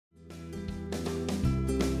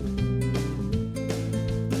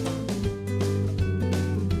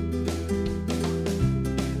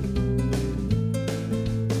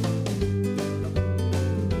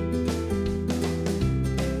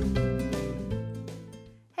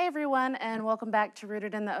everyone, and welcome back to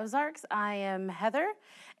Rooted in the Ozarks. I am Heather,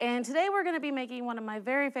 and today we're going to be making one of my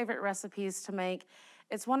very favorite recipes to make.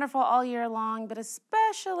 It's wonderful all year long, but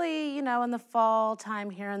especially, in the fall time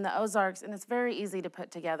here in the Ozarks, and it's very easy to put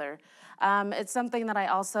together. It's something that I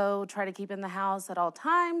also try to keep in the house at all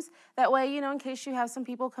times. That way, in case you have some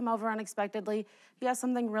people come over unexpectedly, you have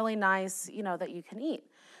something really nice, that you can eat.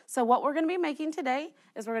 So what we're going to be making today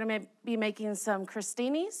is we're going to be making some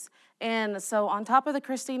crostinis. And so on top of the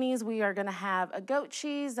crostinis, we are going to have a goat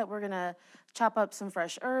cheese that we're going to chop up some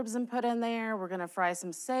fresh herbs and put in there. We're going to fry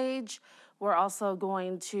some sage. We're also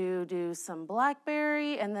going to do some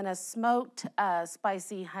blackberry and then a smoked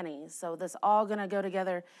spicy honey. So this all going to go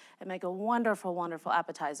together and make a wonderful, wonderful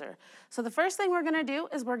appetizer. So the first thing we're going to do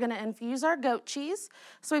is we're going to infuse our goat cheese.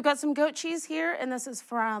 So we've got some goat cheese here, and this is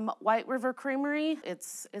from White River Creamery.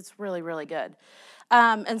 It's really, really good.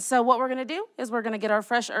 And so what we're going to do is we're going to get our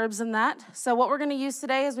fresh herbs in that. So what we're going to use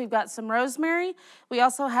today is we've got some rosemary. We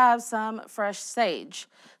also have some fresh sage.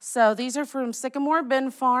 So these are from Sycamore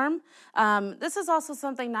Bend Farm. This is also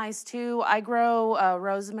something nice too. I grow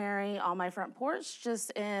rosemary on my front porch,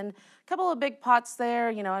 just in a couple of big pots there.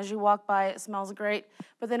 As you walk by, it smells great.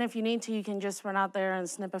 But then if you need to, you can just run out there and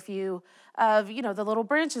snip a few of, the little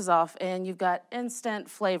branches off, and you've got instant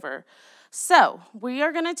flavor. So we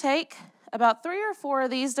are going to take about 3 or 4 of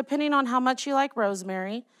these, depending on how much you like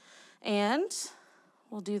rosemary. And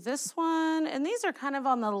we'll do this one. And these are kind of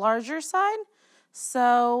on the larger side.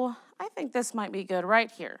 So I think this might be good right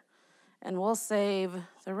here. And we'll save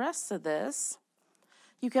the rest of this.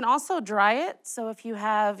 You can also dry it. So if you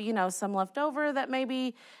have, some left over that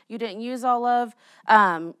maybe you didn't use all of,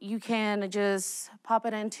 you can just pop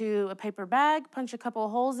it into a paper bag, punch a couple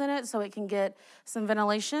of holes in it so it can get some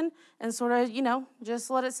ventilation, and sort of,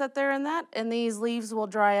 just let it sit there in that. And these leaves will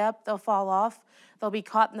dry up. They'll fall off. They'll be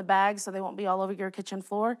caught in the bag so they won't be all over your kitchen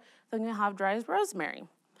floor. Then you'll have dry rosemary.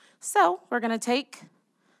 So we're going to take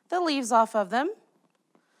the leaves off of them.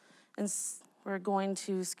 And we're going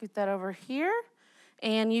to scoot that over here.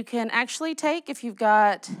 And you can actually take, if you've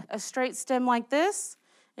got a straight stem like this,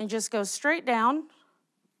 and just go straight down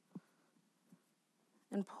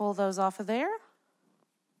and pull those off of there.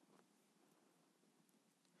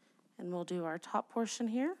 And we'll do our top portion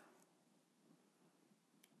here.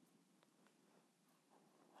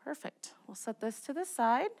 Perfect. We'll set this to the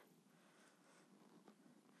side.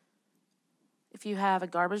 If you have a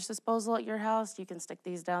garbage disposal at your house, you can stick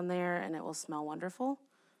these down there and it will smell wonderful.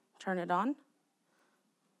 Turn it on.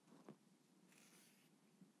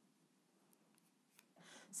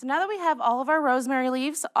 So now that we have all of our rosemary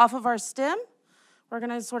leaves off of our stem, we're going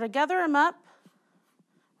to sort of gather them up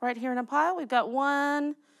right here in a pile. We've got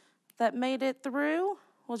one that made it through.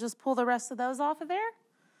 We'll just pull the rest of those off of there.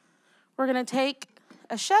 We're going to take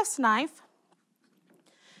a chef's knife,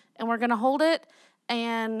 and we're going to hold it,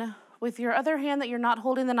 and with your other hand that you're not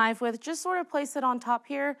holding the knife with, just sort of place it on top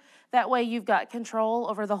here. That way you've got control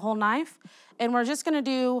over the whole knife. And we're just going to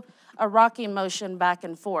do a rocking motion back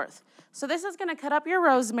and forth. So this is going to cut up your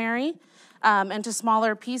rosemary into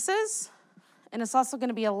smaller pieces. And it's also going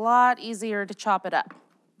to be a lot easier to chop it up.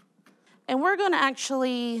 And we're going to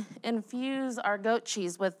actually infuse our goat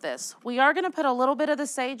cheese with this. We are going to put a little bit of the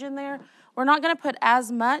sage in there. We're not going to put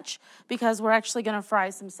as much because we're actually going to fry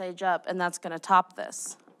some sage up, and that's going to top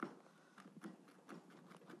this.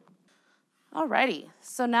 Alrighty,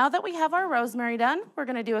 so now that we have our rosemary done, we're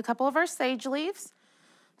going to do a couple of our sage leaves.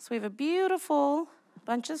 So we have a beautiful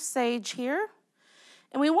bunch of sage here.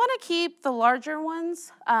 And we want to keep the larger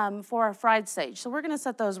ones for our fried sage. So we're going to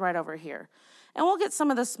set those right over here. And we'll get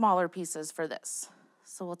some of the smaller pieces for this.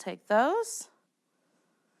 So we'll take those.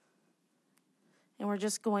 And we're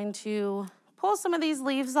just going to pull some of these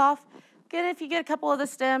leaves off. Again, if you get a couple of the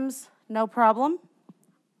stems, no problem.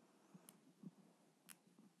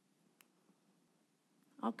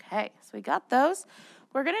 Okay, so we got those.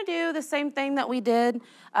 We're going to do the same thing that we did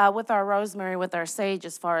with our rosemary, with our sage,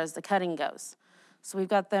 as far as the cutting goes. So we've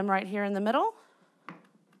got them right here in the middle.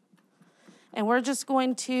 And we're just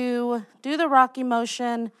going to do the rocky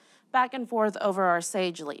motion back and forth over our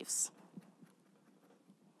sage leaves.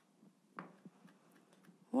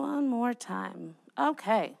 One more time.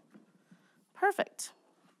 Okay, perfect.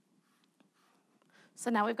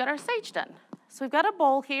 So now we've got our sage done. So we've got a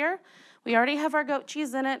bowl here. We already have our goat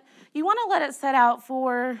cheese in it. You want to let it set out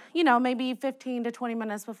for, maybe 15 to 20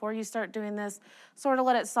 minutes before you start doing this. Sort of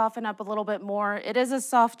let it soften up a little bit more. It is a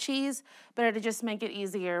soft cheese, but it'll just make it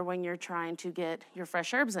easier when you're trying to get your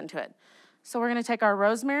fresh herbs into it. So we're going to take our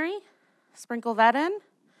rosemary, sprinkle that in,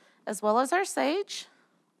 as well as our sage.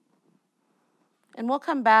 And we'll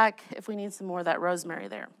come back if we need some more of that rosemary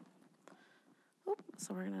there.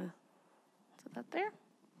 So we're going to Set that there.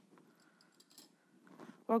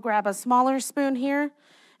 We'll grab a smaller spoon here,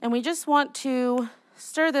 and we just want to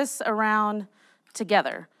stir this around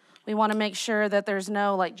together. We want to make sure that there's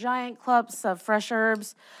no like giant clumps of fresh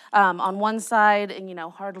herbs on one side and,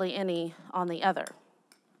 hardly any on the other.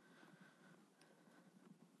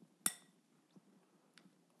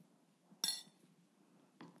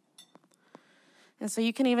 And so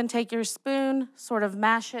you can even take your spoon, sort of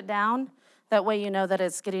mash it down. That way you know that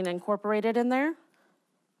it's getting incorporated in there.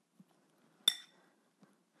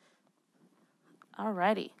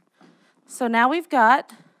 Alrighty. So now we've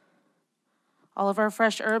got all of our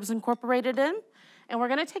fresh herbs incorporated in, and we're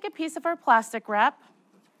going to take a piece of our plastic wrap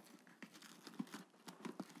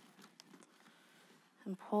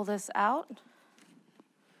and pull this out.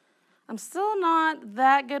 I'm still not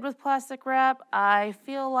that good with plastic wrap. I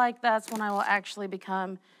feel like that's when I will actually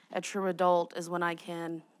become a true adult, is when I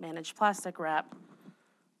can manage plastic wrap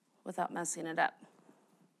without messing it up.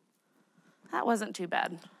 That wasn't too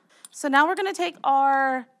bad. So now we're going to take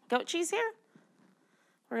our goat cheese here.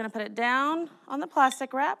 We're going to put it down on the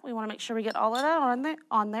plastic wrap. We want to make sure we get all of that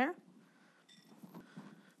on there.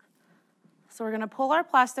 So we're going to pull our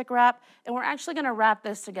plastic wrap, and we're actually going to wrap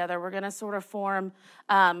this together. We're going to sort of form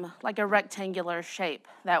like a rectangular shape.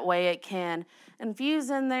 That way it can infuse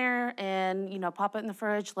in there and, pop it in the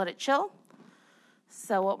fridge, let it chill.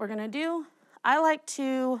 So what we're going to do, I like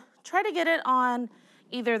to try to get it on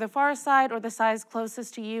either the far side or the side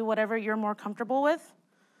closest to you, whatever you're more comfortable with.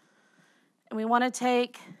 And we want to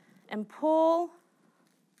take and pull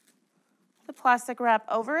the plastic wrap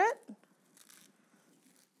over it.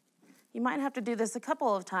 You might have to do this a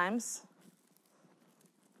couple of times.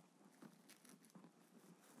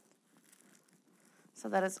 So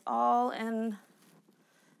that it's all in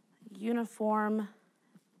uniform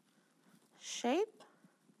shape.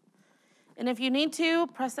 And if you need to,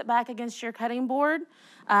 press it back against your cutting board.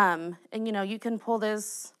 And you can pull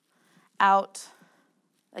this out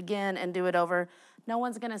again and do it over. No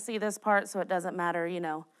one's going to see this part, so it doesn't matter,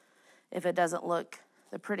 if it doesn't look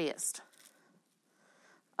the prettiest.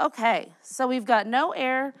 Okay, so we've got no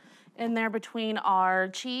air in there between our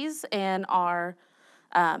cheese and our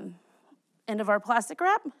end of our plastic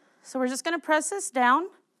wrap. So we're just going to press this down.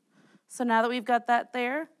 So now that we've got that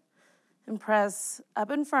there, and press up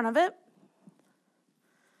in front of it.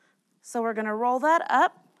 So we're going to roll that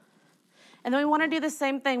up. And then we want to do the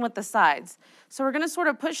same thing with the sides. So we're going to sort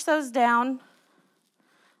of push those down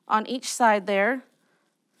on each side there.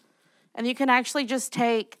 And you can actually just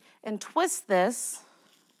take and twist this.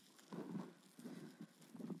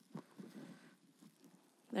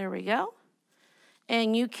 There we go.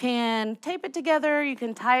 And you can tape it together. You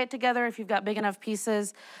can tie it together if you've got big enough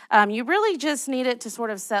pieces. You really just need it to sort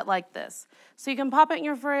of set like this. So you can pop it in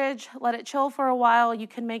your fridge, let it chill for a while. You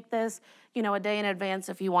can make this, a day in advance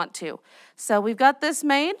if you want to. So we've got this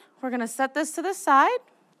made. We're going to set this to the side,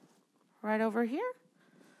 right over here.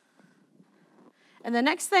 And the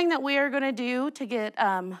next thing that we are going to do to get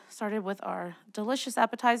started with our delicious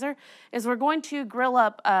appetizer is we're going to grill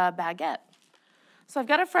up a baguette. So I've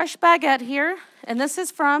got a fresh baguette here, and this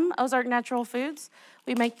is from Ozark Natural Foods.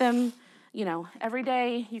 We make them, every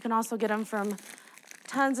day. You can also get them from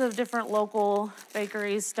tons of different local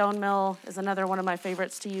bakeries. Stone Mill is another one of my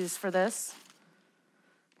favorites to use for this.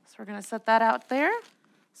 So we're going to set that out there.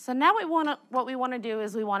 So now what we want to do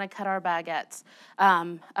is we want to cut our baguettes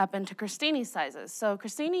up into crostini sizes. So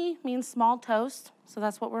crostini means small toast, so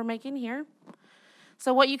that's what we're making here.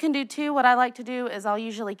 So what you can do too, what I like to do is I'll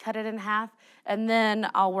usually cut it in half and then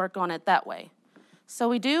I'll work on it that way. So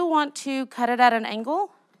we do want to cut it at an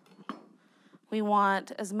angle. We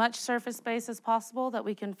want as much surface space as possible that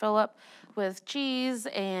we can fill up with cheese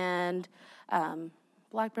and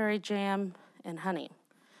blackberry jam and honey.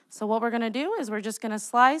 So what we're going to do is we're just going to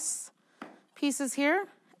slice pieces here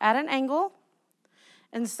at an angle.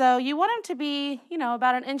 And so you want them to be,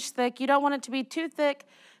 about an inch thick. You don't want it to be too thick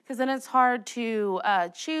because then it's hard to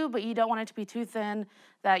chew, but you don't want it to be too thin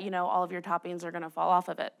that, all of your toppings are going to fall off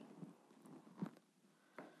of it.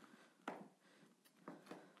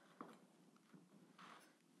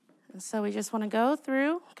 And so we just want to go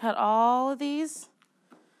through, cut all of these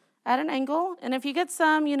at an angle. And if you get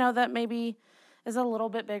some, that maybe is a little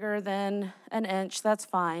bit bigger than an inch, that's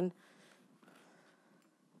fine.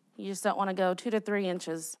 You just don't want to go 2 to 3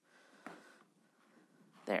 inches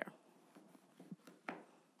there.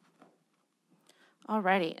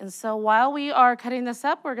 Alrighty, and so while we are cutting this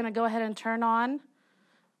up, we're going to go ahead and turn on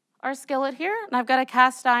our skillet here. And I've got a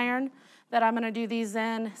cast iron that I'm going to do these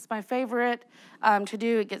in. It's my favorite to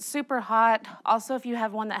do. It gets super hot. Also, if you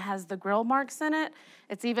have one that has the grill marks in it,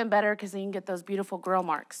 it's even better because then you can get those beautiful grill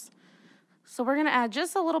marks. So we're gonna add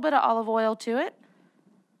just a little bit of olive oil to it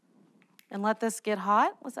and let this get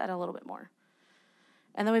hot. Let's add a little bit more.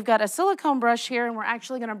 And then we've got a silicone brush here, and we're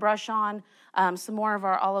actually gonna brush on some more of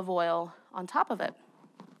our olive oil on top of it.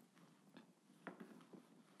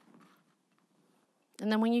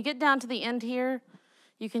 And then when you get down to the end here,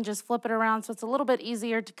 you can just flip it around so it's a little bit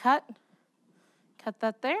easier to cut. Cut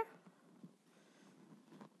that there.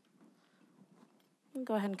 And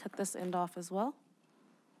go ahead and cut this end off as well.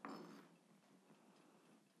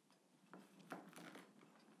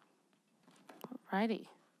 Alrighty.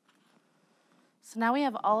 So now we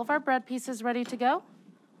have all of our bread pieces ready to go.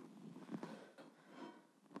 I'm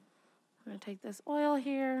gonna take this oil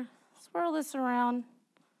here, swirl this around.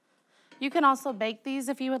 You can also bake these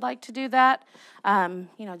if you would like to do that.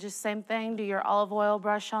 You know, just same thing, do your olive oil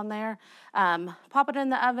brush on there. Pop it in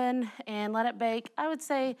the oven and let it bake, I would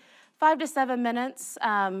say 5 to 7 minutes.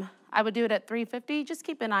 I would do it at 350, just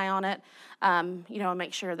keep an eye on it, you know,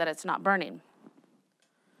 make sure that it's not burning.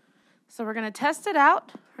 So we're gonna test it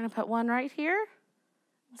out. We're gonna put one right here,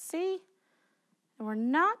 see, and we're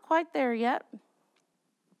not quite there yet.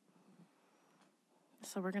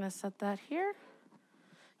 So we're gonna set that here.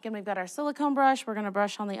 Again, we've got our silicone brush. We're gonna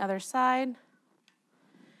brush on the other side.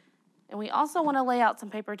 And we also wanna lay out some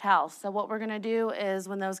paper towels. So what we're gonna do is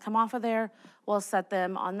when those come off of there, we'll set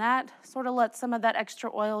them on that, sort of let some of that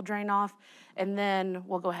extra oil drain off, and then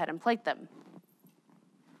we'll go ahead and plate them.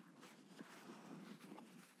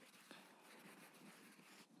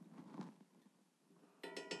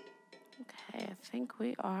 Okay, I think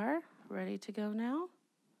we are ready to go now.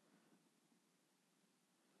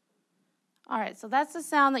 All right, so that's the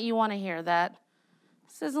sound that you want to hear, that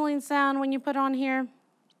sizzling sound when you put on here.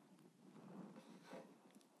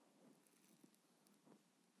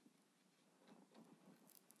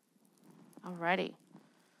 Alrighty.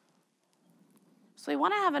 So we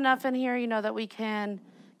want to have enough in here, you know, that we can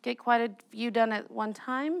get quite a few done at one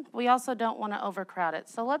time. We also don't want to overcrowd it.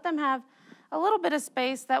 So let them have a little bit of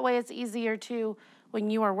space. That way it's easier to when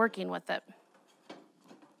you are working with it.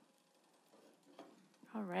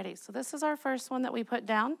 Alrighty, so this is our first one that we put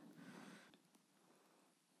down.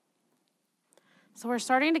 So we're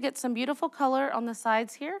starting to get some beautiful color on the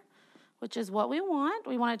sides here, which is what we want.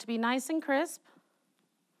 We want it to be nice and crisp.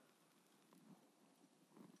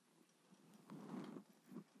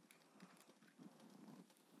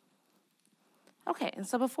 Okay, and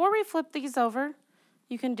so before we flip these over,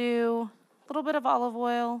 you can do a little bit of olive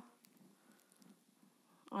oil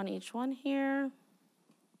on each one here.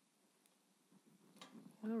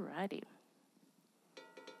 Alrighty.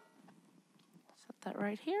 Set that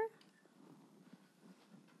right here.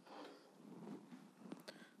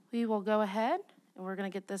 We will go ahead and we're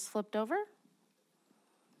going to get this flipped over.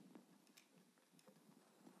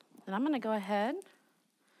 And I'm going to go ahead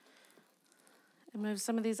and move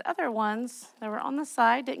some of these other ones that were on the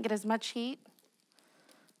side, didn't get as much heat,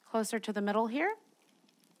 closer to the middle here.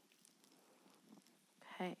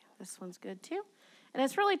 Okay, this one's good too. And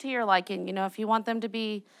it's really to your liking. You know, if you want them to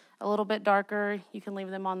be a little bit darker, you can leave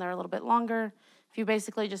them on there a little bit longer. If you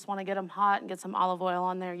basically just want to get them hot and get some olive oil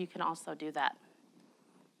on there, you can also do that.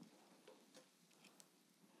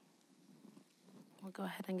 We'll go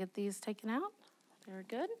ahead and get these taken out. They're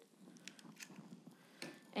good.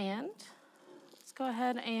 And let's go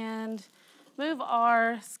ahead and move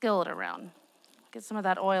our skillet around. Get some of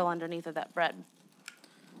that oil underneath of that bread.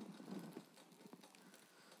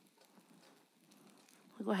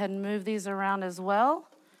 We'll go ahead and move these around as well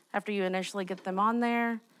after you initially get them on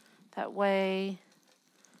there. That way,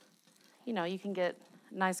 you know, you can get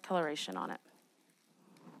nice coloration on it.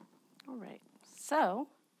 All right, so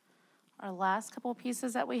our last couple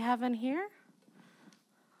pieces that we have in here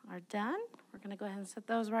are done. We're gonna go ahead and set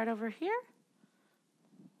those right over here.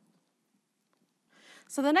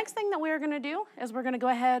 So the next thing that we're gonna do is we're gonna go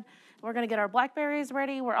ahead, we're gonna get our blackberries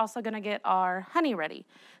ready. We're also gonna get our honey ready.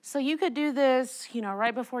 So you could do this, you know,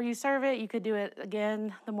 right before you serve it. You could do it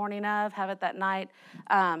again the morning of, have it that night,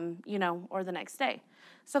 you know, or the next day.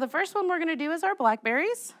 So the first one we're gonna do is our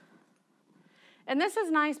blackberries. And this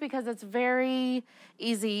is nice because it's very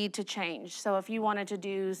easy to change. So if you wanted to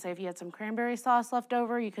do, say if you had some cranberry sauce left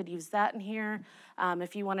over, you could use that in here.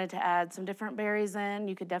 If you wanted to add some different berries in,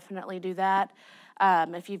 you could definitely do that.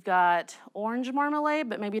 If you've got orange marmalade,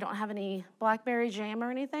 but maybe you don't have any blackberry jam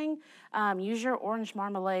or anything, use your orange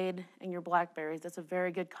marmalade and your blackberries. That's a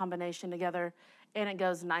very good combination together, and it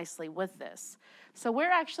goes nicely with this. So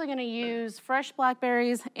we're actually gonna use fresh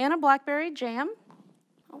blackberries and a blackberry jam.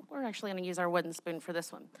 Oh, we're actually gonna use our wooden spoon for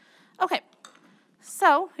this one. Okay,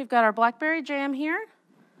 so we've got our blackberry jam here,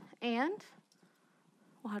 and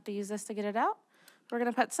we'll have to use this to get it out. We're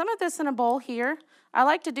gonna put some of this in a bowl here. I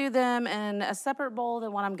like to do them in a separate bowl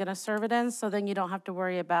than what I'm gonna serve it in, so then you don't have to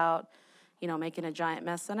worry about, you know, making a giant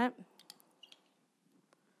mess in it.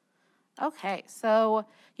 Okay, so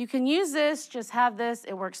you can use this, just have this,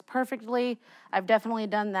 it works perfectly. I've definitely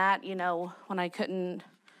done that, you know, when I couldn't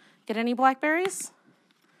get any blackberries.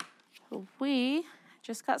 We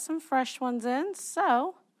just got some fresh ones in,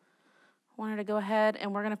 so I wanted to go ahead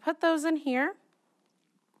and we're gonna put those in here.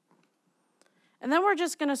 And then we're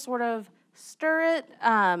just gonna sort of stir it,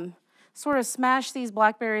 sort of smash these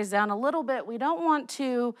blackberries down a little bit. We don't want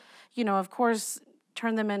to, you know, of course,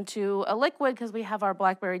 turn them into a liquid because we have our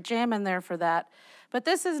blackberry jam in there for that. But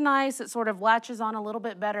this is nice. It sort of latches on a little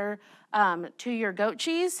bit better to your goat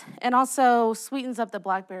cheese and also sweetens up the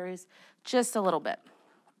blackberries just a little bit.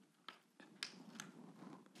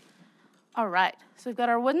 All right, so we've got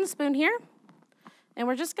our wooden spoon here, and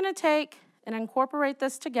we're just gonna take and incorporate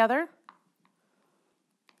this together.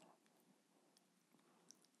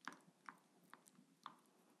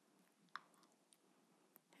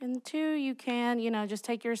 And two, you can, you know, just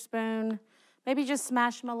take your spoon, maybe just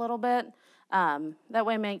smash them a little bit. That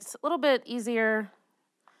way it makes a little bit easier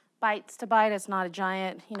bites to bite. It's not a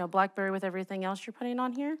giant, you know, blackberry with everything else you're putting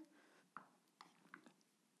on here.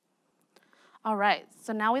 All right,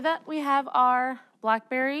 so now that we have our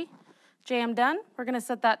blackberry jam done, we're gonna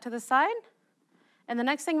set that to the side. And the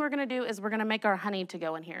next thing we're gonna do is we're gonna make our honey to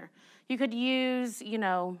go in here. You could use, you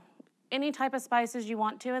know, any type of spices you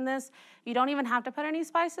want to in this. You don't even have to put any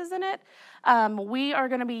spices in it. We are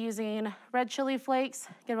gonna be using red chili flakes,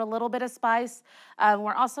 give a little bit of spice.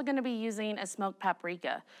 We're also gonna be using a smoked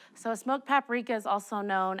paprika. So a smoked paprika is also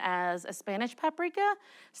known as a Spanish paprika.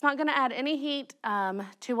 It's not gonna add any heat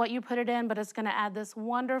to what you put it in, but it's gonna add this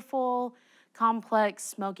wonderful, complex,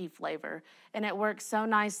 smoky flavor. And it works so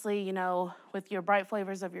nicely, you know, with your bright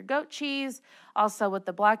flavors of your goat cheese, also with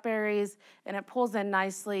the blackberries, and it pulls in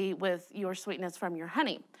nicely with your sweetness from your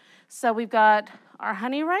honey. So we've got our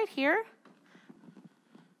honey right here,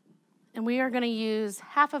 and we are gonna use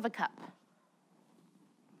half of a cup.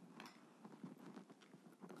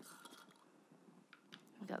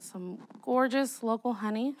 We've got some gorgeous local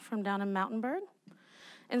honey from down in Mountain Bird.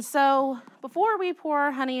 And so before we pour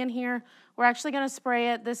our honey in here, we're actually gonna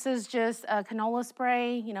spray it. This is just a canola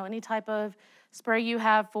spray, you know, any type of spray you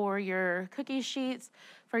have for your cookie sheets,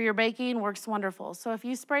 for your baking, works wonderful. So if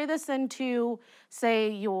you spray this into, say,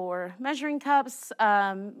 your measuring cups,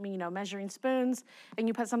 you know, measuring spoons, and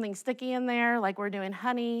you put something sticky in there, like we're doing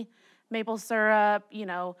honey, maple syrup, you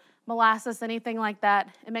know, molasses, anything like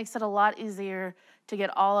that, it makes it a lot easier to get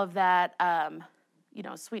all of that, you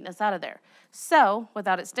know, sweetness out of there. So,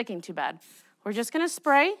 without it sticking too bad, we're just gonna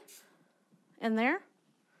spray in there.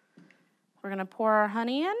 We're gonna pour our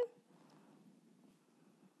honey in.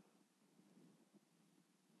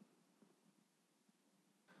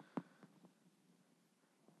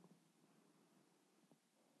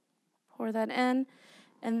 Pour that in,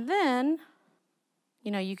 and then,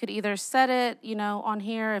 you know, you could either set it, you know, on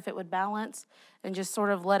here if it would balance, and just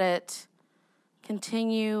sort of let it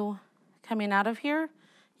continue coming out of here.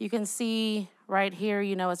 You can see right here,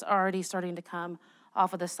 you know, it's already starting to come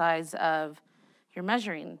off of the sides of your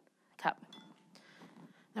measuring cup.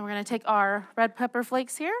 Then we're gonna take our red pepper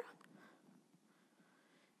flakes here.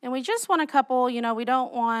 And we just want a couple, you know, we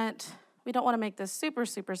don't want to make this super,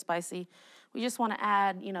 super spicy. We just want to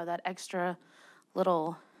add, you know, that extra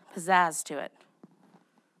little pizzazz to it.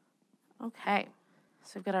 Okay,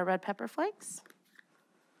 so we've got our red pepper flakes.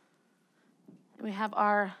 And we have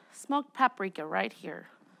our smoked paprika right here.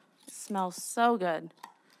 It smells so good.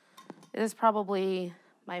 It is probably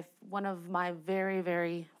one of my very,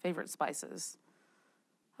 very favorite spices.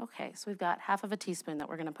 Okay, so we've got half of a teaspoon that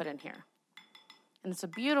we're gonna put in here. And it's a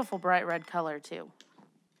beautiful bright red color too.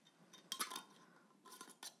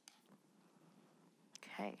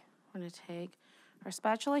 Okay, we're gonna take our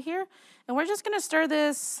spatula here, and we're just gonna stir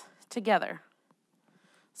this together.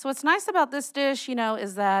 So what's nice about this dish, you know,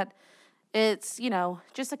 is that it's, you know,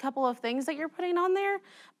 just a couple of things that you're putting on there,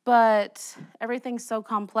 but everything's so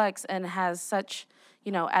complex and has such,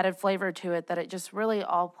 you know, added flavor to it that it just really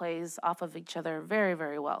all plays off of each other very,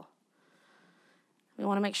 very well. We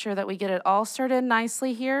want to make sure that we get it all stirred in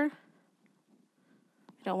nicely here.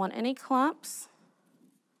 We don't want any clumps.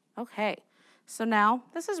 Okay, so now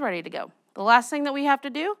this is ready to go. The last thing that we have to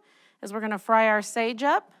do is we're going to fry our sage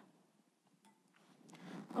up.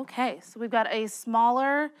 Okay, so we've got a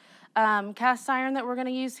smaller cast iron that we're going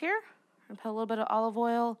to use here. We're going to put a little bit of olive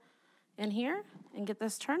oil in here and get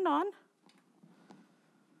this turned on.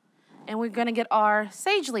 And we're going to get our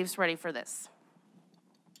sage leaves ready for this.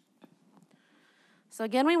 So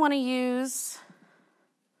again, we want to use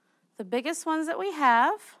the biggest ones that we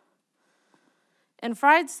have. And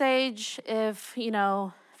fried sage, if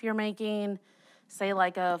you're making, say,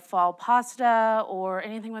 like a fall pasta or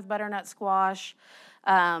anything with butternut squash,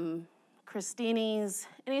 crostinis,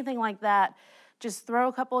 anything like that, just throw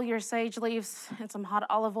a couple of your sage leaves in some hot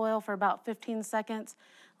olive oil for about 15 seconds,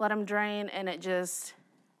 let them drain, and it just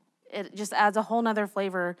adds a whole nother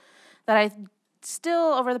flavor that I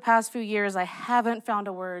still, over the past few years, I haven't found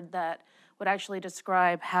a word that would actually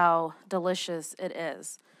describe how delicious it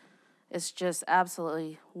is. It's just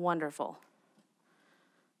absolutely wonderful.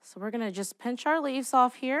 So we're going to just pinch our leaves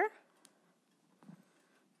off here.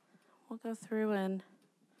 We'll go through and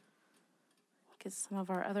get some of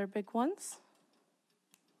our other big ones.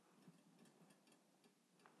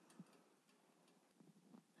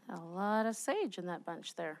 A lot of sage in that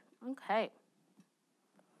bunch there. Okay.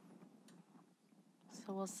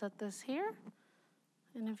 So we'll set this here.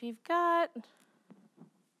 And if you've got,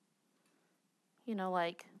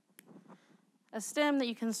 like a stem that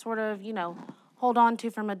you can sort of, hold on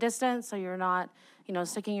to from a distance so you're not,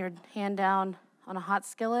 sticking your hand down on a hot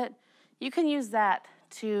skillet, you can use that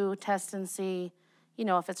to test and see,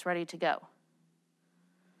 if it's ready to go.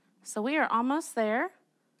 So we are almost there.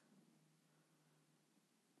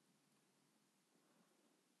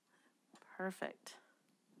 Perfect.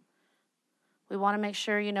 We want to make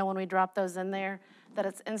sure, when we drop those in there, that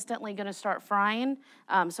it's instantly going to start frying,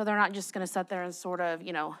 so they're not just going to sit there and sort of,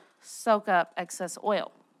 soak up excess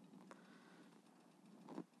oil.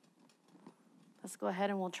 Let's go ahead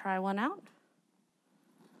and we'll try one out.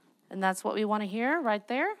 And that's what we want to hear right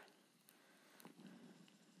there.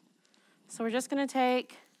 So we're just going to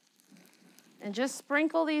take and just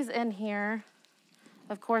sprinkle these in here,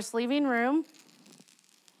 of course, leaving room.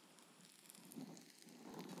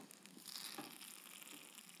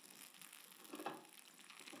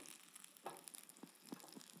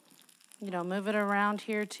 Move it around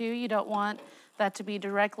here too. You don't want that to be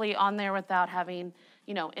directly on there without having,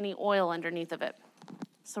 any oil underneath of it.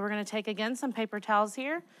 So we're going to take, again, some paper towels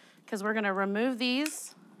here because we're going to remove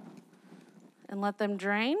these and let them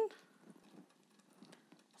drain.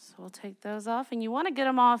 So we'll take those off. And you want to get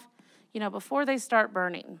them off, before they start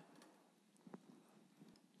burning.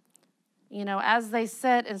 As they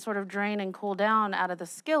sit and sort of drain and cool down out of the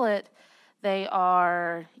skillet, they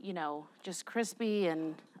are, just crispy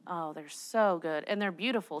and, oh, they're so good. And they're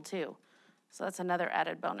beautiful, too. So that's another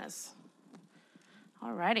added bonus.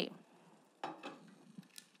 All righty. Go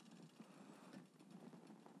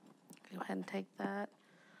ahead and take that,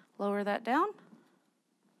 lower that down.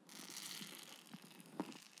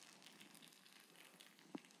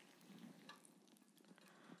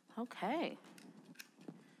 Okay.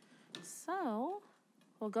 So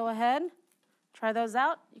we'll go ahead, try those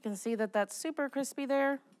out. You can see that that's super crispy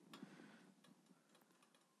there.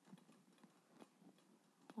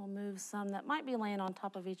 We'll move some that might be laying on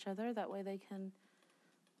top of each other. That way they can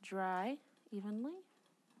dry evenly.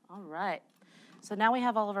 All right. So now we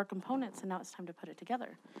have all of our components, and now it's time to put it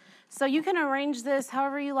together. So you can arrange this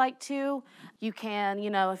however you like to. You can,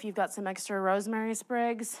 if you've got some extra rosemary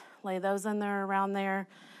sprigs, lay those in there, around there.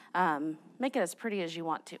 Make it as pretty as you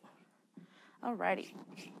want to. All righty.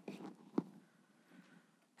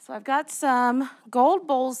 So I've got some gold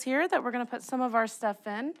bowls here that we're going to put some of our stuff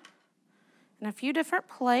in a few different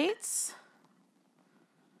plates.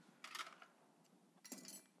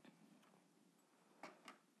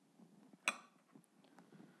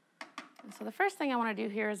 And so the first thing I want to do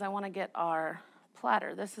here is I want to get our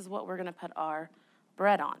platter. This is what we're going to put our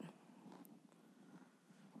bread on.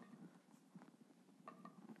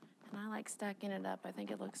 And I like stacking it up. I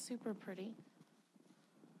think it looks super pretty.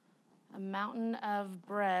 A mountain of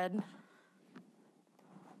bread.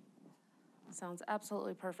 Sounds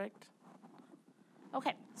absolutely perfect.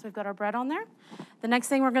 Okay, so we've got our bread on there. The next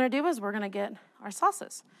thing we're going to do is we're going to get our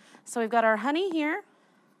sauces. So we've got our honey here.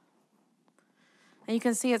 And you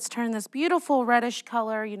can see it's turned this beautiful reddish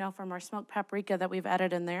color, from our smoked paprika that we've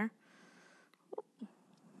added in there.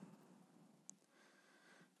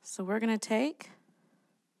 So we're going to take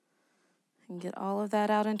and get all of that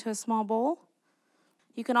out into a small bowl.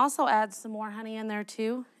 You can also add some more honey in there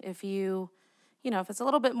too if if it's a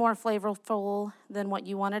little bit more flavorful than what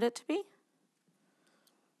you wanted it to be.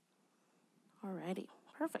 Alrighty,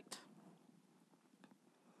 perfect.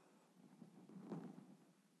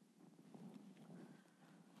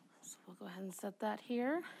 So we'll go ahead and set that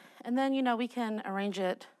here. And then, we can arrange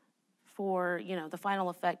it for, the final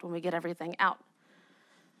effect when we get everything out.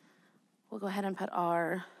 We'll go ahead and put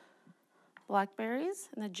our blackberries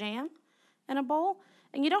and the jam in a bowl.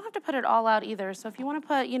 And you don't have to put it all out either. So if you want to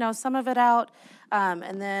put, some of it out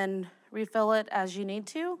and then refill it as you need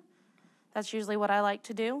to, That's usually what I like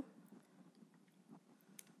to do.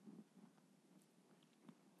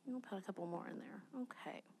 We'll put a couple more in there.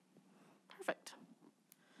 Okay, perfect.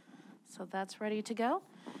 So that's ready to go.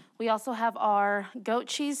 We also have our goat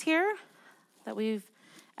cheese here that we've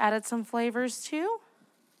added some flavors to.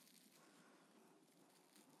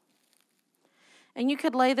 And you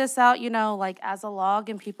could lay this out, you know, like as a log,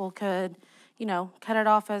 and people could, you know, cut it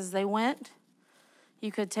off as they went.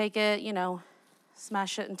 You could take it, you know,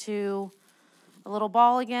 smash it into a little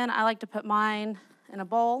ball again. I like to put mine in a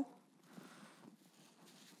bowl.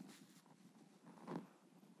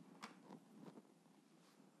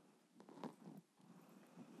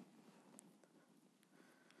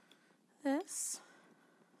 This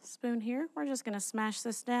spoon here, we're just going to smash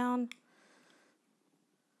this down.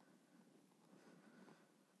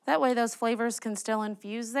 That way those flavors can still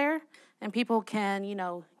infuse there, and people can, you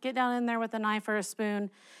know, get down in there with a knife or a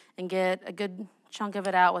spoon and get a good chunk of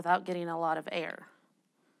it out without getting a lot of air.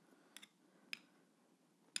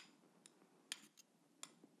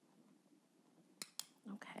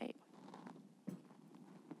 Okay.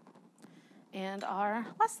 And our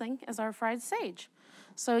last thing is our fried sage.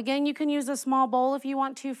 So again, you can use a small bowl if you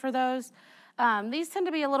want to for those. These tend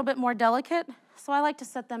to be a little bit more delicate, so I like to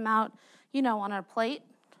set them out, you know, on a plate.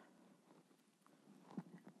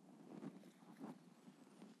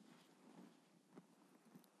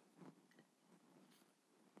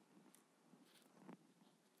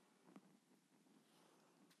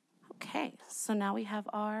 Okay, so now we have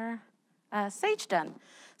our sage done.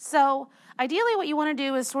 So ideally what you want to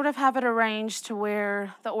do is sort of have it arranged to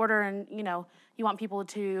where the order, and you know, you want people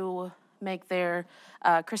to make their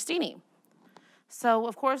crostini. So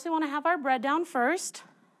of course we want to have our bread down first.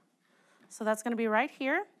 So that's going to be right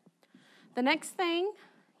here. The next thing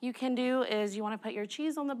you can do is you want to put your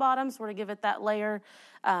cheese on the bottom, sort of give it that layer,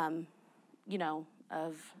 you know,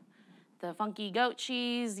 of the funky goat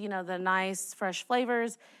cheese, you know, the nice fresh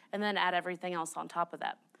flavors, and then add everything else on top of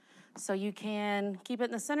that. So you can keep it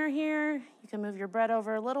in the center here. You can move your bread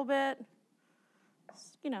over a little bit.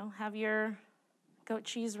 You know, have your goat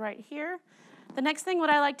cheese right here. The next thing what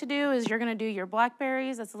I like to do is you're gonna do your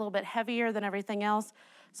blackberries. That's a little bit heavier than everything else.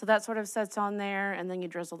 So that sort of sets on there, and then you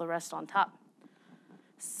drizzle the rest on top.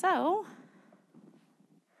 So,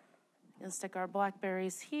 we'll stick our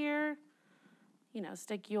blackberries here. You know,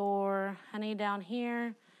 stick your honey down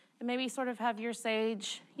here, and maybe sort of have your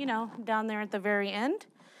sage, you know, down there at the very end.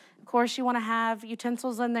 Of course, you want to have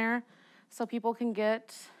utensils in there so people can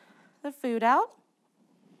get the food out.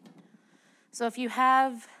 So if you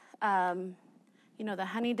have, you know, the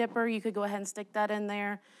honey dipper, you could go ahead and stick that in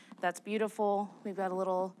there. That's beautiful. We've got a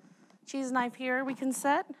little cheese knife here we can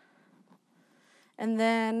set. And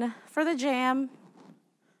then for the jam,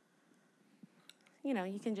 you know,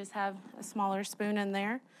 you can just have a smaller spoon in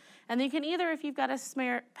there. And then you can either, if you've got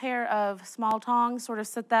a pair of small tongs, sort of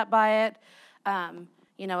set that by it.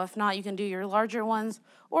 You know, if not, you can do your larger ones.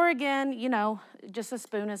 Or again, you know, just a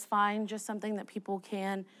spoon is fine, just something that people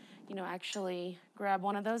can, you know, actually grab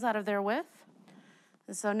one of those out of there with.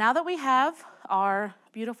 And so now that we have our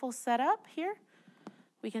beautiful setup here,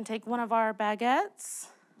 we can take one of our baguettes.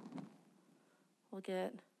 We'll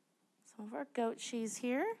get some of our goat cheese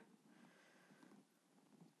here.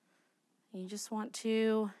 You just want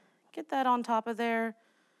to get that on top of there.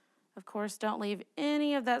 Of course, don't leave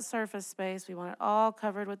any of that surface space. We want it all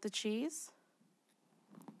covered with the cheese.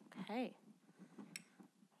 Okay.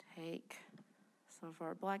 Take some of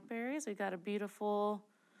our blackberries. We've got a beautiful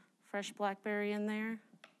fresh blackberry in there.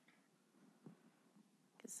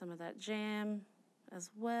 Get some of that jam as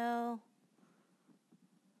well.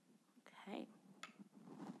 Okay.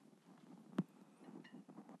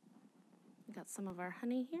 We got some of our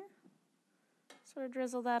honey here. Sort of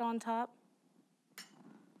drizzle that on top.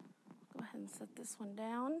 Go ahead and set this one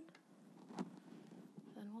down.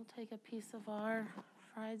 Then we'll take a piece of our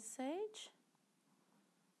fried sage.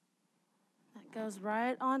 That goes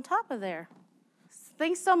right on top of there.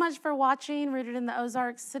 Thanks so much for watching Rooted in the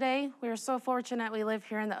Ozarks today. We are so fortunate we live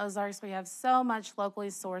here in the Ozarks. We have so much locally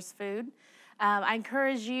sourced food. I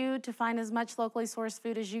encourage you to find as much locally sourced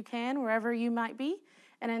food as you can wherever you might be.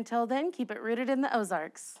 And until then, keep it rooted in the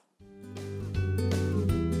Ozarks.